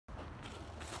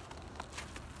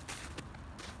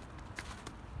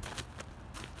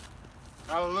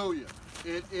Hallelujah.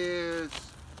 It is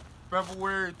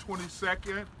February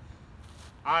 22nd.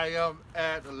 I am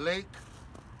at Lake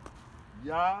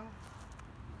Yahwashi.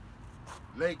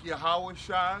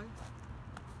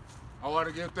 I want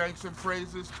to give thanks and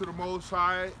praises to the Most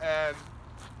High. And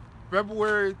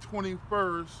February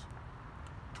 21st,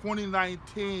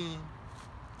 2019,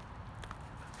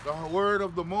 the word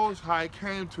of the Most High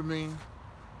came to me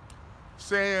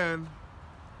saying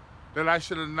that I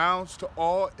should announce to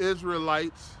all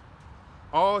Israelites,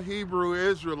 all Hebrew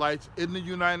Israelites in the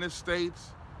United States,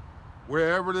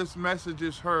 wherever this message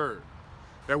is heard,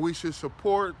 that we should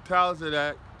support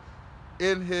Tazadaqyah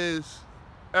in his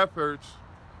efforts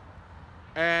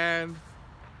and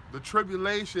the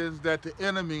tribulations that the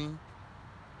enemy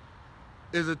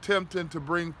is attempting to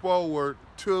bring forward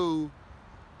to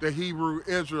the Hebrew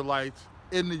Israelites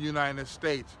in the United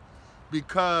States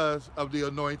because of the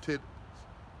anointed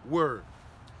word.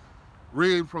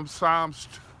 Reading from Psalms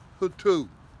 2.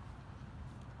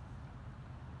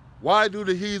 Why do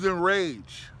the heathen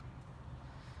rage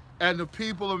and the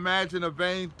people imagine a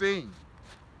vain thing?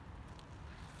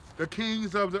 The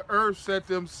kings of the earth set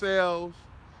themselves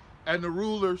and the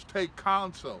rulers take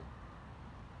counsel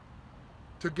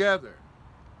together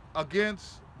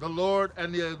against the Lord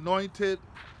and the anointed,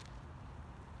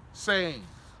 saying,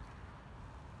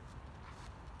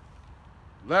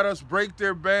 let us break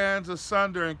their bands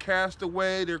asunder and cast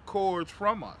away their cords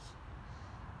from us.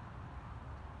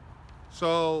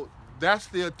 So that's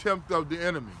the attempt of the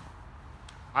enemy.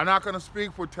 I'm not going to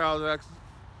speak for Tazadaqyah,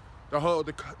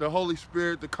 the Holy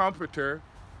Spirit, the Comforter,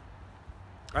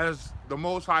 as the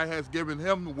Most High has given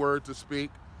him the word to speak,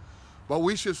 but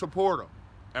we should support him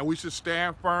and we should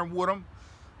stand firm with him.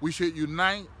 We should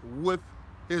unite with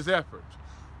his efforts.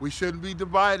 We shouldn't be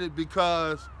divided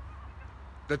because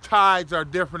the tides are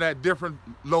different at different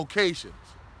locations,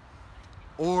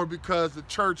 or because the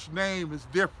church name is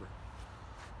different,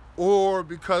 or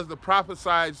because the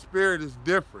prophesied spirit is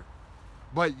different,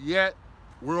 but yet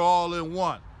we're all in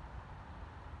one.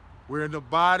 We're in the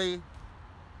body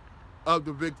of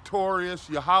the victorious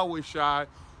Yahwashi,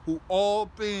 who all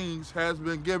things has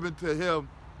been given to him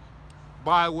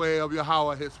by way of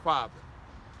Yahweh his Father.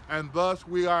 And thus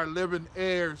we are living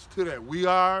heirs to that. We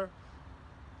are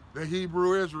the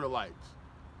Hebrew Israelites.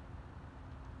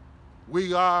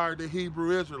 We are the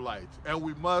Hebrew Israelites, and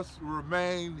we must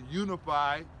remain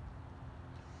unified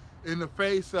in the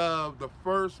face of the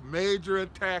first major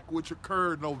attack, which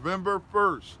occurred November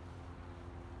 1st,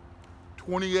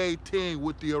 2018,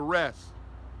 with the arrest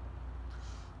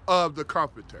of the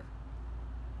Comforter.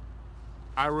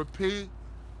 I repeat,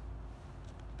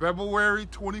 February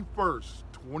 21st,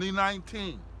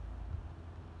 2019,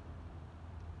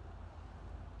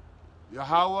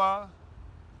 Yahweh,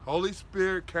 Holy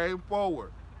Spirit, came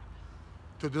forward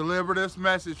to deliver this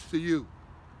message to you,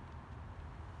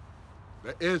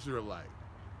 the Israelite,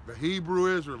 the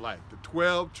Hebrew Israelite, the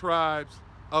 12 tribes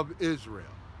of Israel.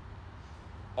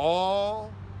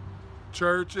 All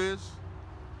churches,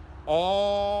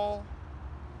 all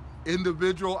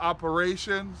individual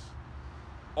operations,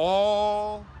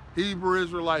 all Hebrew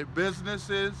Israelite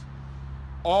businesses,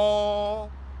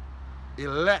 all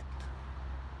elect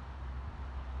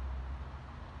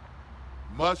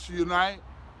must unite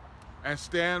and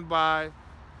stand by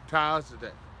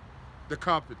Tazadaqyah, the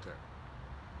Comforter.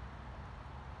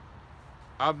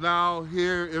 I'm now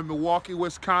here in Milwaukee,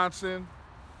 Wisconsin.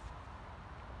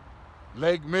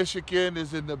 Lake Michigan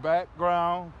is in the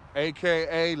background,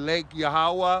 aka Lake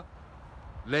Yahwashi.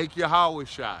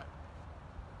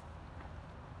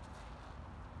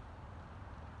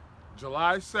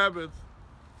 July 7th,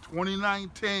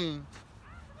 2019,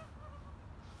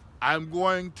 I'm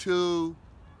going to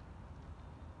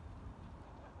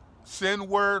send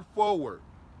word forward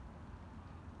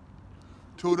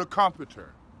to the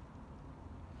Comforter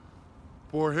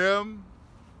for him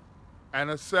and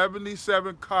a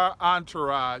 77-car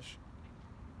entourage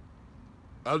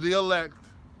of the elect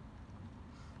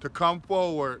to come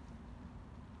forward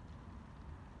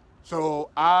so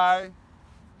I,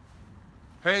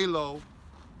 Halo,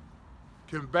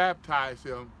 can baptize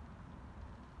him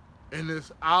in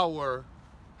this hour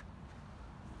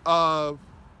of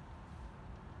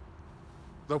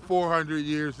the 400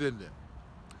 years ending.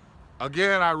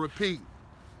 Again, I repeat,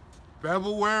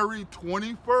 February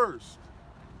 21st,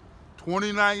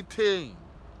 2019,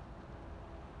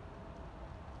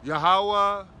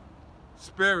 Yahweh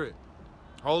Spirit,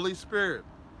 Holy Spirit,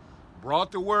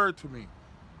 brought the word to me.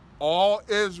 All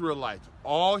Israelites,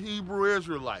 all Hebrew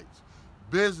Israelites,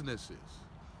 businesses,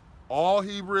 all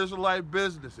Hebrew Israelite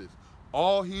businesses,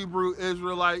 all Hebrew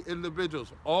Israelite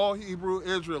individuals, all Hebrew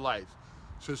Israelites,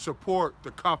 to support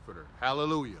the Comforter.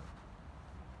 Hallelujah.